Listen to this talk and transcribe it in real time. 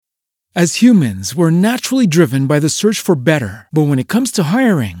As humans, we're naturally driven by the search for better. But when it comes to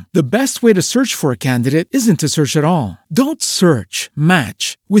hiring, the best way to search for a candidate isn't to search at all. Don't search,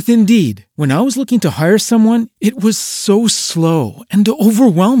 match with Indeed. When I was looking to hire someone, it was so slow and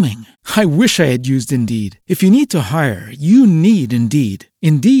overwhelming. I wish I had used Indeed. If you need to hire, you need Indeed.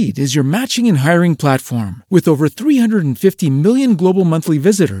 Indeed is your matching and hiring platform with over 350 million global monthly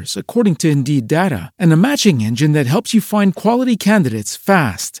visitors, according to Indeed data, and a matching engine that helps you find quality candidates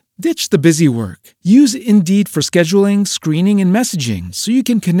fast. Ditch the busy work. Use Indeed for scheduling, screening, and messaging so you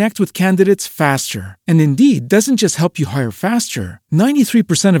can connect with candidates faster. And Indeed doesn't just help you hire faster.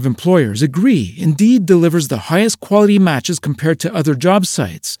 93% of employers agree Indeed delivers the highest quality matches compared to other job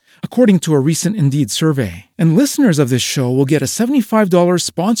sites, according to a recent Indeed survey. And listeners of this show will get a $75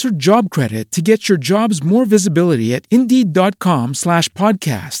 sponsored job credit to get your jobs more visibility at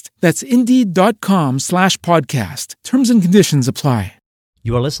Indeed.com/podcast. That's Indeed.com/podcast. Terms and conditions apply.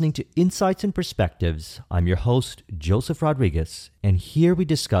 You are listening to Insights and Perspectives. I'm your host, Joseph Rodriguez, and here we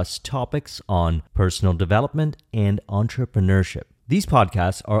discuss topics on personal development and entrepreneurship. These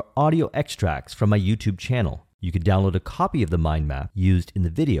podcasts are audio extracts from my YouTube channel. You can download a copy of the mind map used in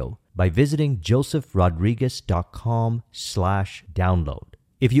the video by visiting josephrodriguez.com/download.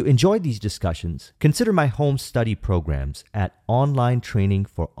 If you enjoyed these discussions, consider my home study programs at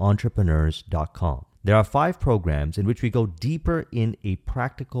onlinetrainingforentrepreneurs.com. There are 5 programs in which we go deeper in a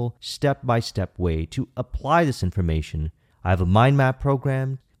practical, step-by-step way to apply this information. I have a mind map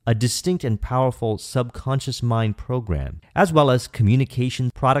program, a distinct and powerful subconscious mind program, as well as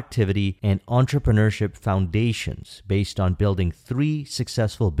communication, productivity, and entrepreneurship foundations based on building 3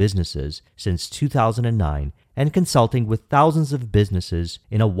 successful businesses since 2009 and consulting with thousands of businesses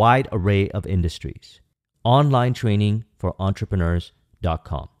in a wide array of industries.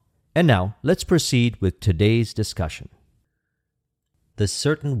 onlinetrainingforentrepreneurs.com. And now, let's proceed with today's discussion. The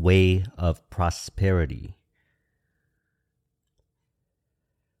certain way of prosperity.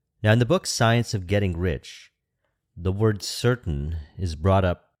 Now, in the book Science of Getting Rich, the word certain is brought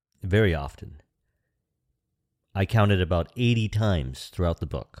up very often. I counted about 80 times throughout the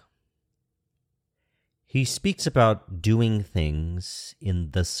book. He speaks about doing things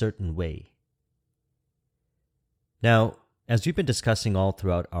in the certain way. Now, as we've been discussing all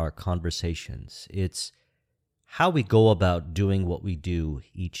throughout our conversations, it's how we go about doing what we do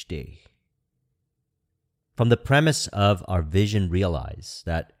each day. From the premise of our vision realize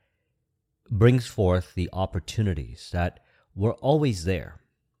that brings forth the opportunities that were always there,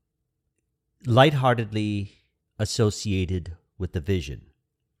 lightheartedly associated with the vision.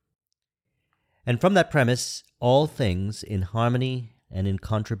 And from that premise, all things in harmony and in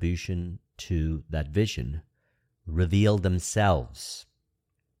contribution to that vision reveal themselves.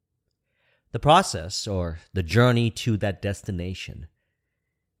 The process, or the journey to that destination,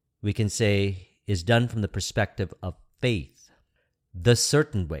 we can say is done from the perspective of faith, the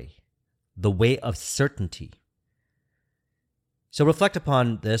certain way, the way of certainty. So reflect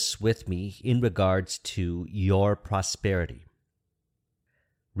upon this with me in regards to your prosperity.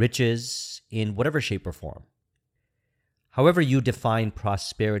 Riches in whatever shape or form. However you define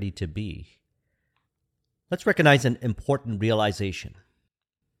prosperity to be, let's recognize an important realization.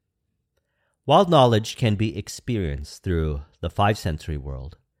 While knowledge can be experienced through the 5-sensory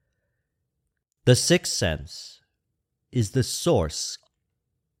world, the 6th sense is the source.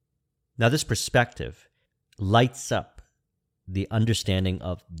 Now, this perspective lights up the understanding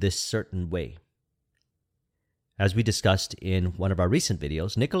of this certain way. As we discussed in one of our recent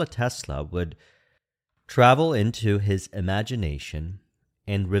videos, Nikola Tesla would travel into his imagination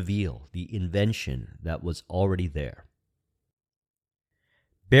and reveal the invention that was already there.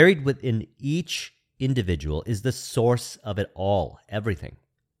 Buried within each individual is the source of it all, everything.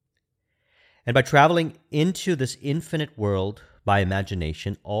 And by traveling into this infinite world by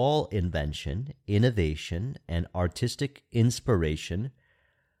imagination, all invention, innovation, and artistic inspiration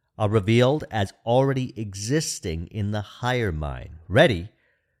are revealed as already existing in the higher mind, ready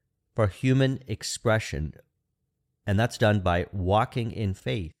for human expression. And that's done by walking in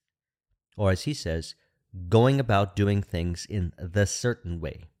faith, or as he says, going about doing things in the certain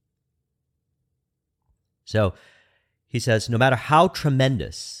way. So he says, no matter how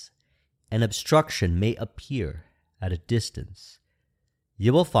tremendous an obstruction may appear at a distance,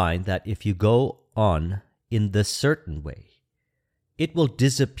 you will find that if you go on in the certain way, it will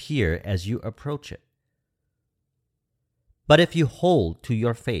disappear as you approach it. But if you hold to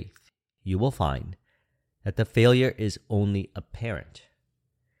your faith, you will find that the failure is only apparent.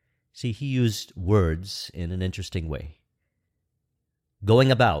 See, he used words in an interesting way.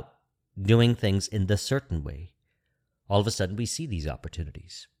 Going about, doing things in the certain way, all of a sudden we see these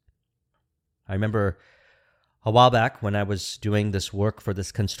opportunities. I remember a while back when I was doing this work for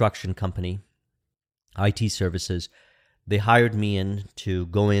this construction company, IT services, they hired me in to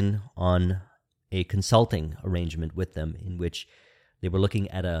go in on a consulting arrangement with them in which they were looking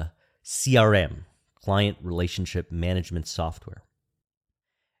at a CRM, client relationship management software.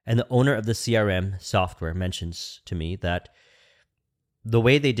 And the owner of the CRM software mentions to me that the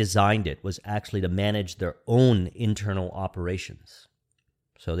way they designed it was actually to manage their own internal operations.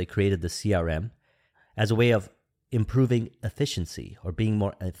 So they created the CRM as a way of improving efficiency or being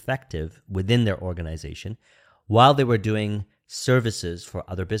more effective within their organization while they were doing services for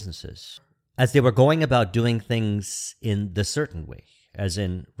other businesses. As they were going about doing things in the certain way, as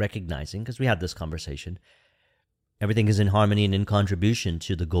in recognizing, because we had this conversation, everything is in harmony and in contribution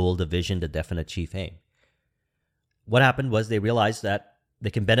to the goal, the vision, the definite chief aim. What happened was they realized that they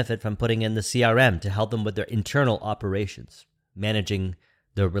can benefit from putting in the CRM to help them with their internal operations, managing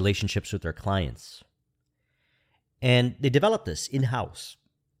their relationships with their clients. And they developed this in-house.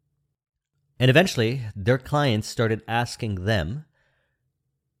 And eventually, their clients started asking them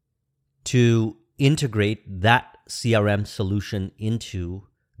to integrate that CRM solution into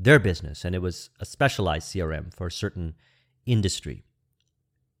their business. And it was a specialized CRM for a certain industry.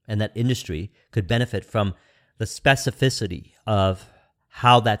 And that industry could benefit from the specificity of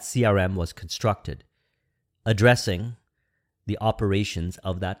how that CRM was constructed, addressing the operations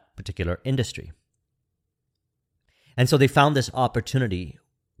of that particular industry. And so they found this opportunity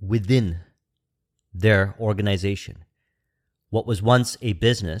within their organization. What was once a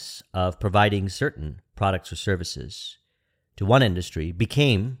business of providing certain products or services to one industry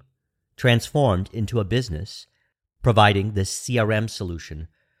became transformed into a business providing this CRM solution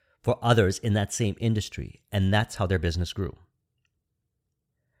for others in that same industry. And that's how their business grew.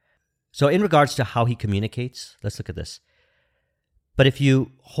 So in regards to how he communicates, let's look at this. But if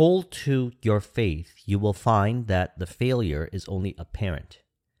you hold to your faith, you will find that the failure is only apparent.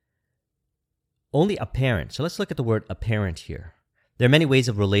 Only apparent. So let's look at the word apparent here. There are many ways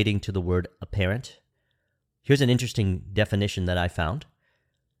of relating to the word apparent. Here's an interesting definition that I found.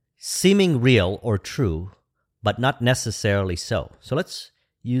 Seeming real or true, but not necessarily so. So let's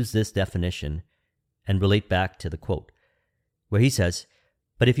use this definition and relate back to the quote, where he says,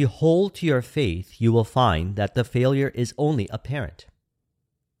 but if you hold to your faith, you will find that the failure is only apparent,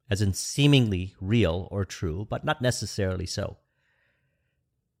 as in seemingly real or true, but not necessarily so.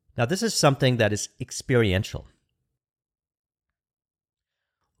 Now, this is something that is experiential.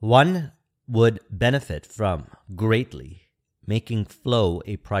 One would benefit from greatly making flow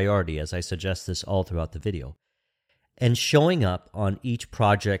a priority, as I suggest this all throughout the video, and showing up on each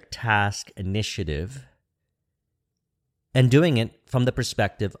project, task, initiative, and doing it from the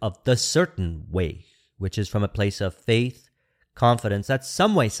perspective of the certain way, which is from a place of faith, confidence that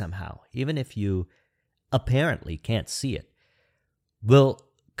some way, somehow, even if you apparently can't see it, will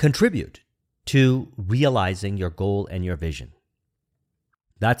contribute to realizing your goal and your vision.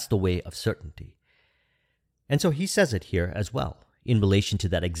 That's the way of certainty. And so he says it here as well, in relation to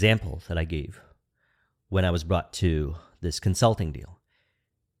that example that I gave when I was brought to this consulting deal.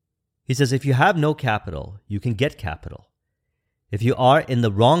 He says, if you have no capital, you can get capital. If you are in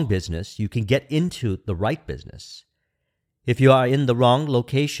the wrong business, you can get into the right business. If you are in the wrong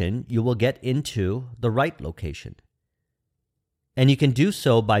location, you will get into the right location. And you can do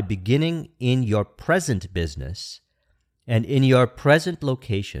so by beginning in your present business and in your present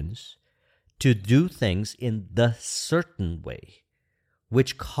locations to do things in the certain way,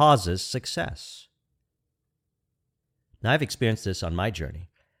 which causes success. Now, I've experienced this on my journey.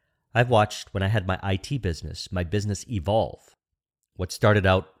 I've watched, when I had my IT business, my business evolve. What started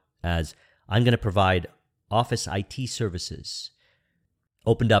out as, I'm going to provide office IT services,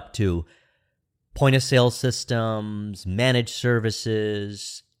 opened up to point-of-sale systems, managed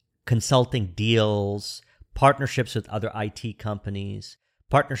services, consulting deals, partnerships with other IT companies,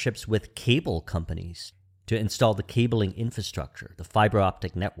 partnerships with cable companies to install the cabling infrastructure, the fiber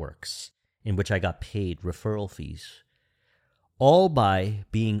optic networks, in which I got paid referral fees, all by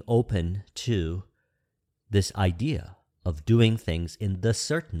being open to this idea of doing things in the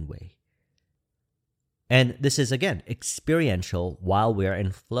certain way. And this is, again, experiential while we're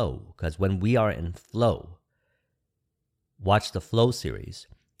in flow, because when we are in flow, watch the Flow series,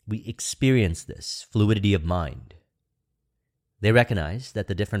 we experience this fluidity of mind. They recognize that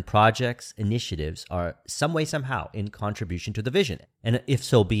the different projects, initiatives are some way, somehow in contribution to the vision. And if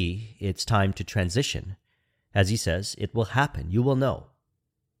so be, it's time to transition. As he says, it will happen. You will know.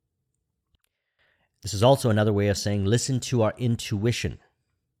 This is also another way of saying listen to our intuition.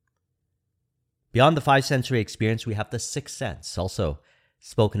 Beyond the five sensory experience, we have the sixth sense, also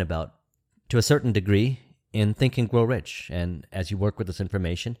spoken about to a certain degree in Think and Grow Rich. And as you work with this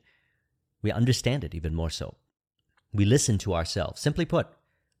information, we understand it even more so. We listen to ourselves. Simply put,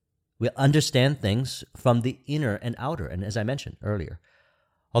 we understand things from the inner and outer. And as I mentioned earlier,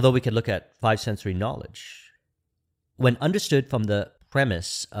 although we could look at five sensory knowledge, when understood from the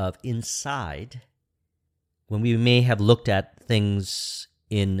premise of inside, when we may have looked at things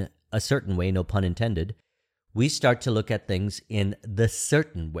in a certain way, no pun intended, we start to look at things in the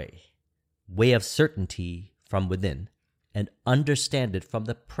certain way of certainty from within, and understand it from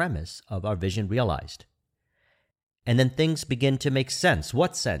the premise of our vision realized. And then things begin to make sense.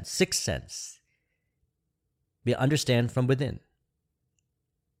 What sense? Sixth sense. We understand from within.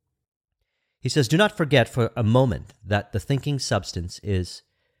 He says, do not forget for a moment that the thinking substance is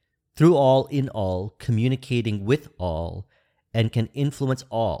through all, in all, communicating with all, and can influence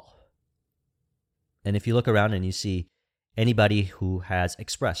all. And if you look around and you see anybody who has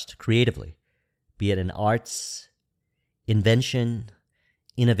expressed creatively, be it in arts, invention,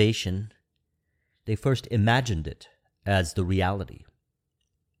 innovation, they first imagined it as the reality.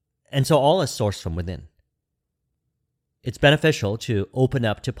 And so all is sourced from within. It's beneficial to open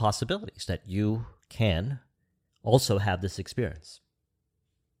up to possibilities that you can also have this experience.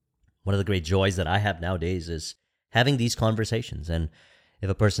 One of the great joys that I have nowadays is having these conversations. And if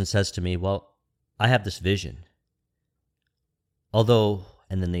a person says to me, well, I have this vision, although,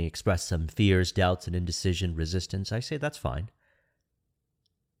 and then they express some fears, doubts, and indecision, resistance, I say that's fine.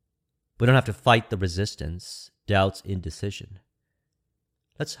 We don't have to fight the resistance, doubts, indecision.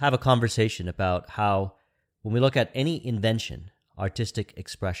 Let's have a conversation about how, when we look at any invention, artistic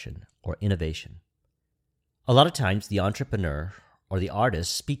expression, or innovation, a lot of times the entrepreneur or the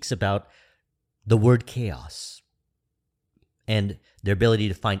artist speaks about the word chaos and their ability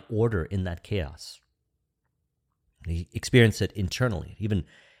to find order in that chaos. They experience it internally. It even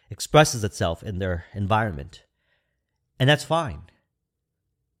expresses itself in their environment. And that's fine.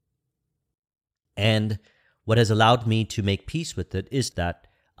 And what has allowed me to make peace with it is that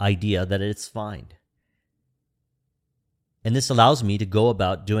idea that it's fine. And this allows me to go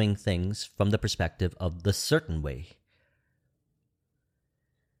about doing things from the perspective of the certain way.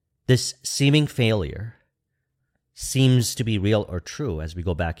 This seeming failure seems to be real or true as we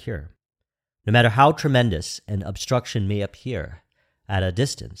go back here. No matter how tremendous an obstruction may appear at a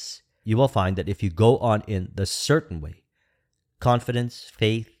distance, you will find that if you go on in the certain way, confidence,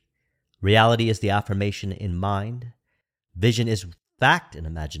 faith, reality is the affirmation in mind, vision is fact in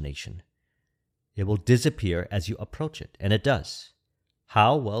imagination, it will disappear as you approach it, and it does.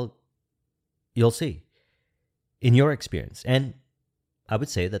 How? Well, you'll see in your experience. And I would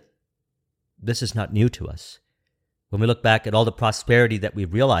say that this is not new to us. When we look back at all the prosperity that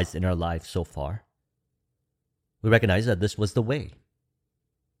we've realized in our life so far, we recognize that this was the way.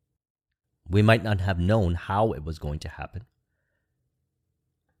 We might not have known how it was going to happen.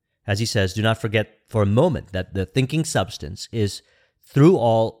 As he says, do not forget for a moment that the thinking substance is through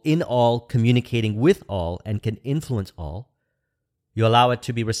all, in all, communicating with all, and can influence all. You allow it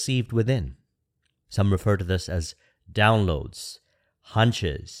to be received within. Some refer to this as downloads,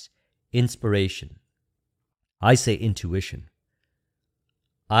 hunches, inspiration. I say intuition.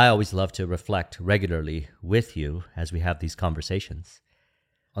 I always love to reflect regularly with you as we have these conversations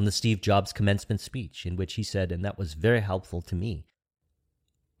on the Steve Jobs commencement speech, in which he said, and that was very helpful to me,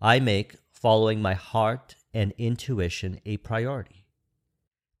 I make following my heart and intuition a priority.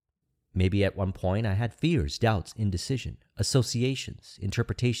 Maybe at one point I had fears, doubts, indecision, associations,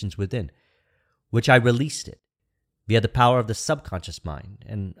 interpretations within, which I released it via the power of the subconscious mind.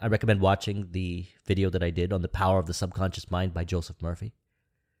 And I recommend watching the video that I did on the power of the subconscious mind by Joseph Murphy.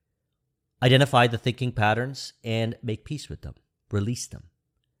 Identify the thinking patterns and make peace with them. Release them.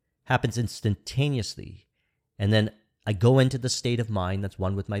 Happens instantaneously. And then I go into the state of mind that's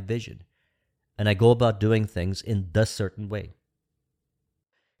one with my vision. And I go about doing things in the certain way.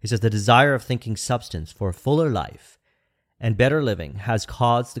 He says, the desire of thinking substance for a fuller life and better living has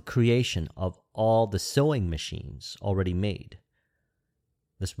caused the creation of all the sewing machines already made.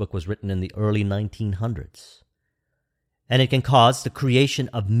 This book was written in the early 1900s. And it can cause the creation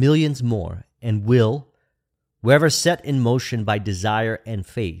of millions more and will, wherever set in motion by desire and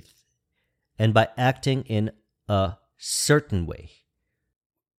faith, and by acting in a certain way.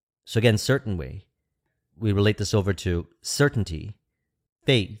 So again, certain way. We relate this over to certainty,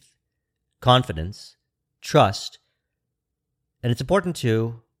 faith, confidence, trust. And it's important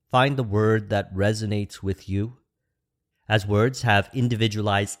to find the word that resonates with you, as words have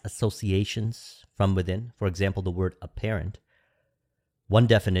individualized associations from within. For example, the word apparent. One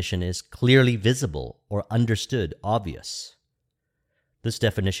definition is clearly visible or understood, obvious. This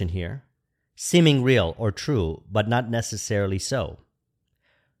definition here seeming real or true, but not necessarily so.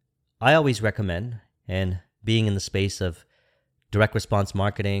 I always recommend, and being in the space of direct response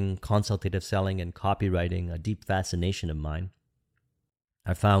marketing, consultative selling, and copywriting, a deep fascination of mine,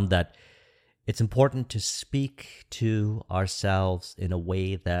 I found that it's important to speak to ourselves in a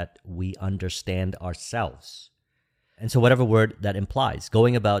way that we understand ourselves. And so whatever word that implies,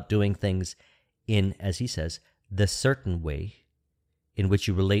 going about doing things in, as he says, the certain way in which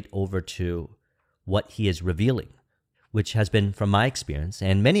you relate over to what he is revealing, which has been, from my experience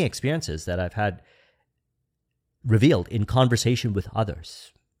and many experiences that I've had, revealed in conversation with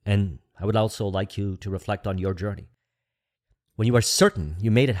others. And I would also like you to reflect on your journey. When you are certain you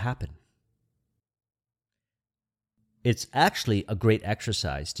made it happen, it's actually a great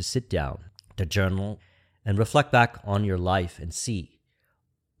exercise to sit down, to journal, and reflect back on your life and see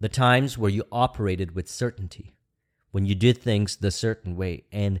the times where you operated with certainty, when you did things the certain way,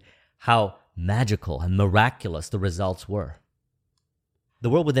 and how magical and miraculous the results were. The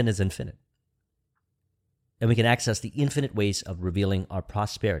world within is infinite, and we can access the infinite ways of revealing our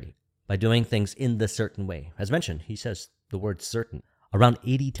prosperity by doing things in the certain way. As mentioned, he says the word certain around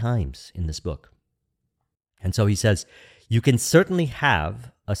 80 times in this book. And so he says, you can certainly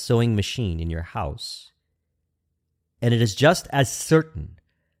have a sewing machine in your house, and it is just as certain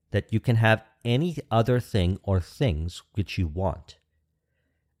that you can have any other thing or things which you want,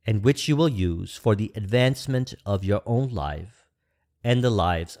 and which you will use for the advancement of your own life and the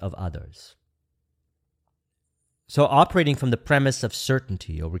lives of others. So operating from the premise of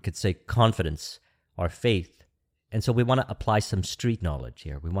certainty, or we could say confidence or faith, and so we want to apply some street knowledge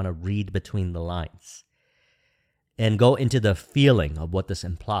here. We want to read between the lines and go into the feeling of what this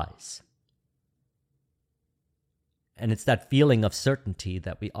implies. And it's that feeling of certainty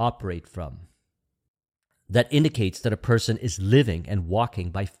that we operate from that indicates that a person is living and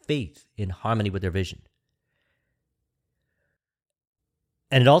walking by faith in harmony with their vision.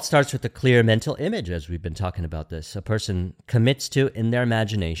 And it all starts with a clear mental image, as we've been talking about this. A person commits to, in their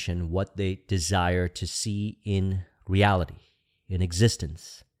imagination, what they desire to see in reality, in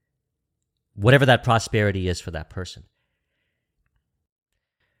existence, whatever that prosperity is for that person.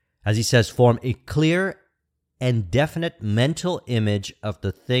 As he says, form a clear and definite mental image of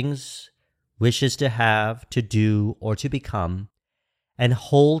the things wishes to have, to do, or to become, and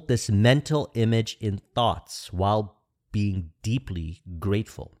hold this mental image in thoughts while being deeply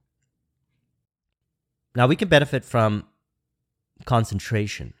grateful. Now, we can benefit from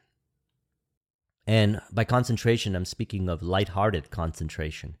concentration. And by concentration, I'm speaking of lighthearted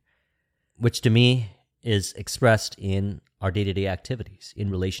concentration, which to me is expressed in our day-to-day activities in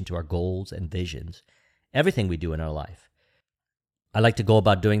relation to our goals and visions, everything we do in our life. I like to go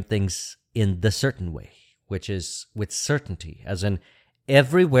about doing things in the certain way, which is with certainty, as in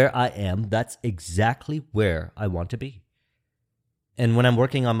everywhere I am, that's exactly where I want to be. And when I'm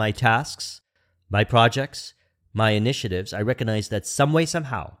working on my tasks, my projects, my initiatives, I recognize that some way,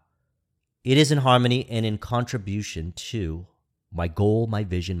 somehow, it is in harmony and in contribution to my goal, my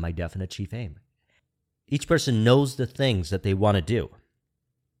vision, my definite chief aim. Each person knows the things that they want to do.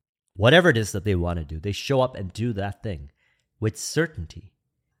 Whatever it is that they want to do, they show up and do that thing with certainty.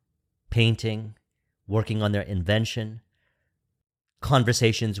 Painting, working on their invention,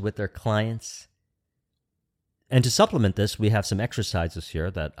 conversations with their clients. And to supplement this, we have some exercises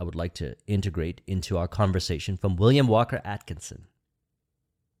here that I would like to integrate into our conversation from William Walker Atkinson.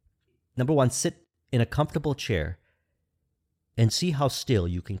 Number 1, sit in a comfortable chair and see how still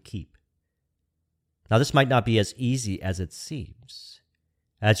you can keep. Now, this might not be as easy as it seems,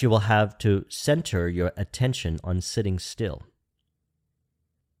 as you will have to center your attention on sitting still.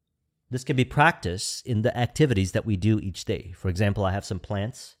 This can be practiced in the activities that we do each day. For example, I have some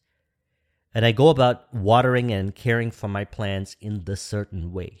plants, and I go about watering and caring for my plants in the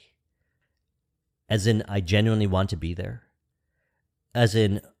certain way. As in, I genuinely want to be there. As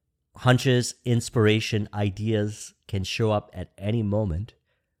in, hunches, inspiration, ideas can show up at any moment.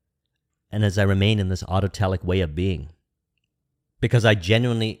 And as I remain in this autotelic way of being, because I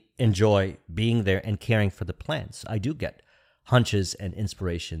genuinely enjoy being there and caring for the plants, I do get hunches and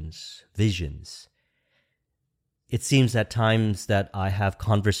inspirations, visions. It seems at times that I have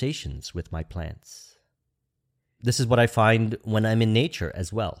conversations with my plants. This is what I find when I'm in nature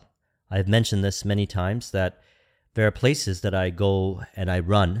as well. I've mentioned this many times, that there are places that I go and I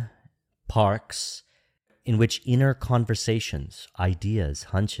run, parks, in which inner conversations, ideas,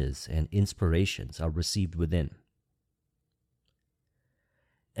 hunches, and inspirations are received within.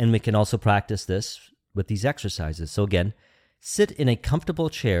 And we can also practice this with these exercises. So again, sit in a comfortable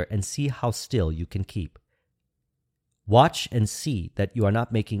chair and see how still you can keep. Watch and see that you are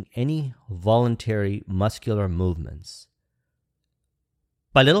not making any voluntary muscular movements.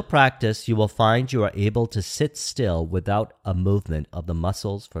 By little practice, you will find you are able to sit still without a movement of the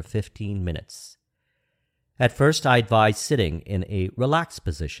muscles for 15 minutes. At first, I advise sitting in a relaxed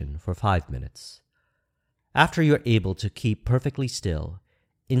position for 5 minutes. After you're able to keep perfectly still,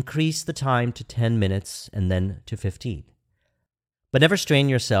 increase the time to 10 minutes and then to 15. But never strain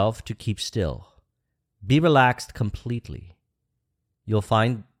yourself to keep still. Be relaxed completely. You'll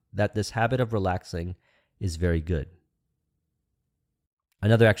find that this habit of relaxing is very good.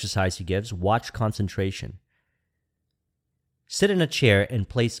 Another exercise he gives, watch concentration. Sit in a chair and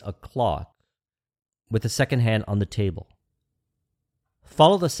place a clock with the second hand on the table.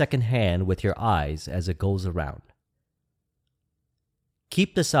 Follow the second hand with your eyes as it goes around.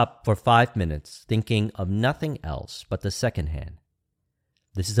 Keep this up for 5 minutes, thinking of nothing else but the second hand.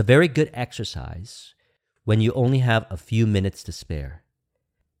 This is a very good exercise when you only have a few minutes to spare.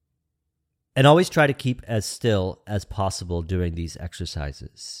 And always try to keep as still as possible during these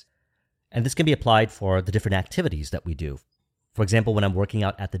exercises. And this can be applied for the different activities that we do. For example, when I'm working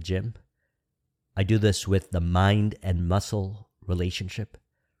out at the gym, I do this with the mind and muscle relationship.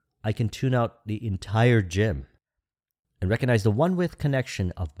 I can tune out the entire gym and recognize the one-with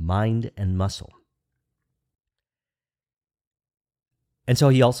connection of mind and muscle. And so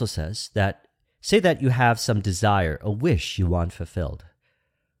he also says that, say that you have some desire, a wish you want fulfilled,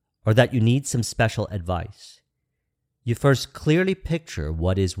 or that you need some special advice. You first clearly picture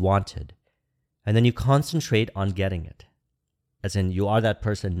what is wanted, and then you concentrate on getting it. As in, you are that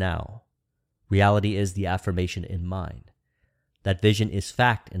person now. Reality is the affirmation in mind. That vision is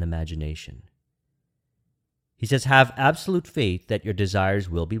fact in imagination. He says, have absolute faith that your desires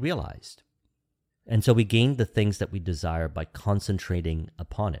will be realized. And so we gain the things that we desire by concentrating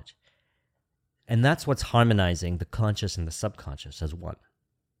upon it. And that's what's harmonizing the conscious and the subconscious as one.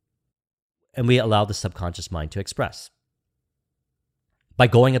 And we allow the subconscious mind to express by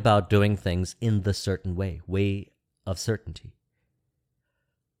going about doing things in the certain way of certainty.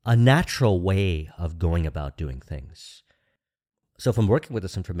 A natural way of going about doing things. So from working with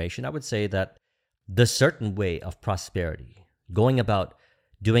this information, I would say that the certain way of prosperity, going about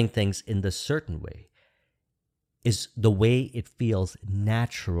doing things in the certain way, is the way it feels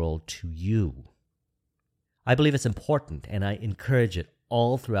natural to you. I believe it's important, and I encourage it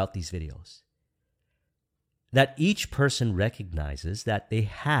all throughout these videos, that each person recognizes that they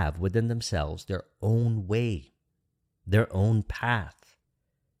have within themselves their own way, their own path,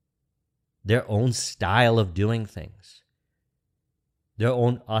 their own style of doing things, their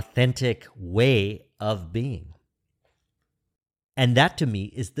own authentic way of being. And that to me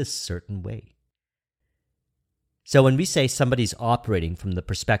is the certain way. So when we say somebody's operating from the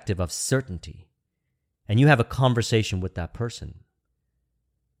perspective of certainty, and you have a conversation with that person,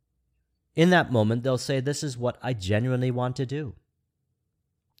 in that moment they'll say, this is what I genuinely want to do.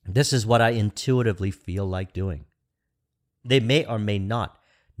 This is what I intuitively feel like doing. They may or may not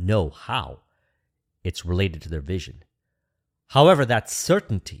know how it's related to their vision. However, that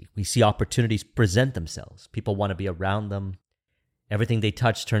certainty, we see opportunities present themselves. People want to be around them. Everything they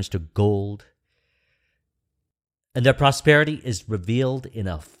touch turns to gold. And their prosperity is revealed in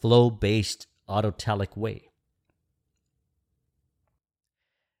a flow-based, autotelic way.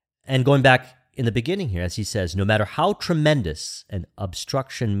 And going back in the beginning here, as he says, no matter how tremendous an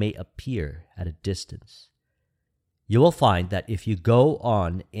obstruction may appear at a distance, you will find that if you go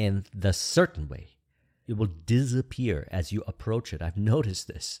on in the certain way, it will disappear as you approach it. I've noticed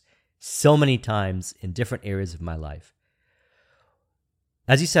this so many times in different areas of my life.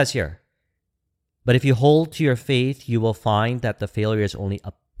 As he says here, but if you hold to your faith, you will find that the failure is only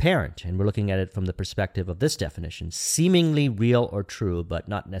apparent. And we're looking at it from the perspective of this definition, seemingly real or true, but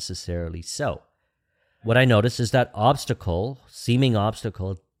not necessarily so. What I notice is that seeming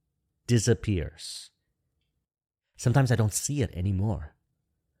obstacle, disappears. Sometimes I don't see it anymore.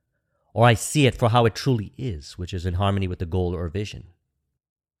 Or I see it for how it truly is, which is in harmony with the goal or vision.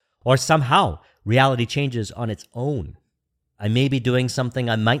 Or somehow, reality changes on its own. I may be doing something,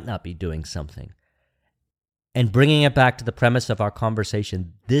 I might not be doing something. And bringing it back to the premise of our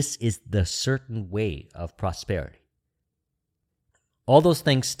conversation, this is the certain way of prosperity. All those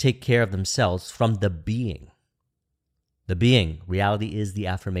things take care of themselves from the being. The being, reality is the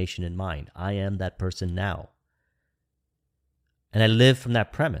affirmation in mind. I am that person now. And I live from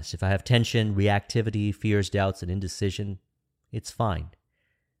that premise. If I have tension, reactivity, fears, doubts, and indecision, it's fine.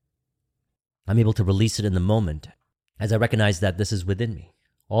 I'm able to release it in the moment as I recognize that this is within me.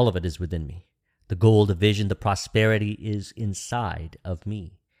 All of it is within me. The goal, the vision, the prosperity is inside of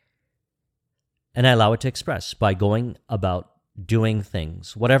me. And I allow it to express by going about doing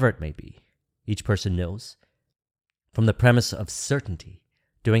things, whatever it may be. Each person knows. From the premise of certainty,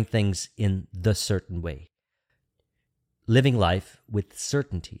 doing things in the certain way. Living life with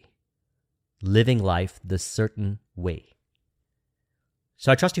certainty. Living life the certain way.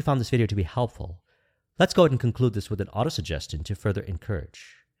 So I trust you found this video to be helpful. Let's go ahead and conclude this with an autosuggestion to further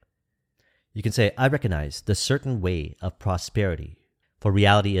encourage. You can say, I recognize the certain way of prosperity, for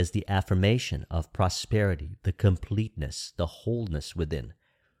reality is the affirmation of prosperity, the completeness, the wholeness within,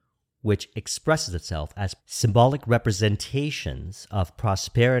 which expresses itself as symbolic representations of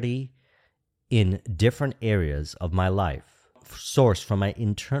prosperity in different areas of my life, sourced from my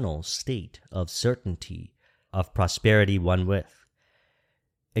internal state of certainty of prosperity one with,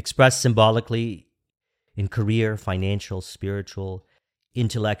 expressed symbolically in career, financial, spiritual,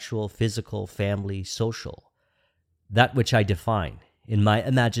 intellectual, physical, family, social, that which I define in my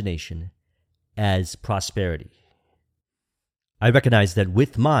imagination as prosperity. I recognize that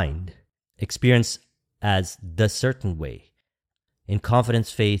with mind, experience as the certain way, in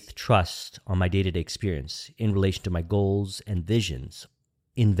confidence, faith, trust on my day-to-day experience in relation to my goals and visions,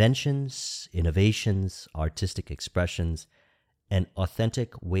 inventions, innovations, artistic expressions, and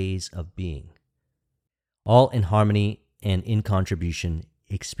authentic ways of being, all in harmony and in contribution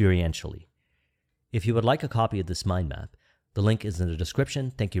experientially. If you would like a copy of this mind map, the link is in the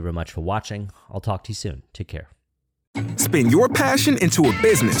description. Thank you very much for watching. I'll talk to you soon. Take care. Spin your passion into a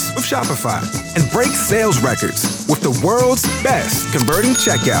business with Shopify and break sales records with the world's best converting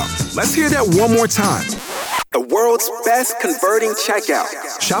checkout. Let's hear that one more time. The world's best converting checkout.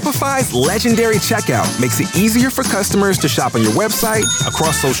 Shopify's legendary checkout makes it easier for customers to shop on your website,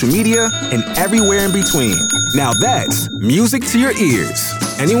 across social media, and everywhere in between. Now that's music to your ears.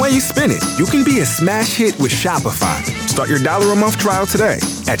 Any way you spin it, you can be a smash hit with Shopify. Start your $1 a month trial today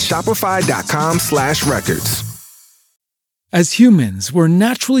at shopify.com/records. As humans, we're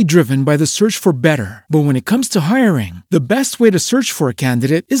naturally driven by the search for better. But when it comes to hiring, the best way to search for a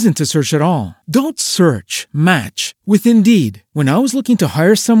candidate isn't to search at all. Don't search, match with Indeed. When I was looking to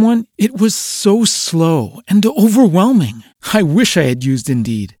hire someone, it was so slow and overwhelming. I wish I had used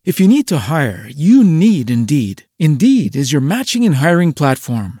Indeed. If you need to hire, you need Indeed. Indeed is your matching and hiring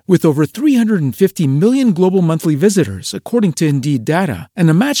platform with over 350 million global monthly visitors, according to Indeed data, and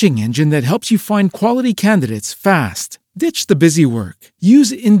a matching engine that helps you find quality candidates fast. Ditch the busy work.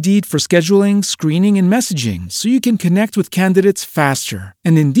 Use Indeed for scheduling, screening, and messaging so you can connect with candidates faster.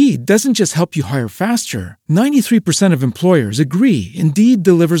 And Indeed doesn't just help you hire faster. 93% of employers agree Indeed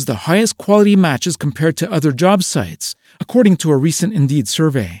delivers the highest quality matches compared to other job sites, according to a recent Indeed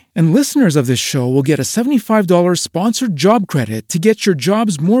survey. And listeners of this show will get a $75 sponsored job credit to get your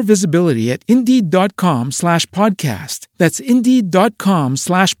jobs more visibility at Indeed.com/podcast. That's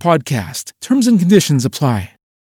Indeed.com/podcast. Terms and conditions apply.